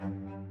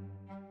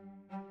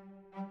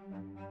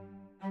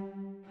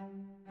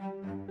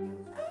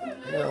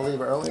You're gonna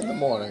leave early in the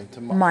morning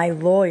tomorrow. My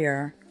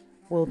lawyer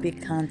will be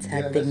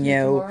contacting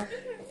you.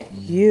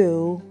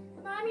 You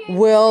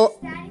will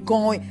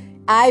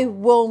I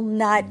will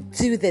not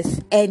do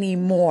this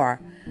anymore.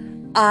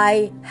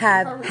 I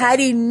have had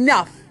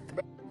enough.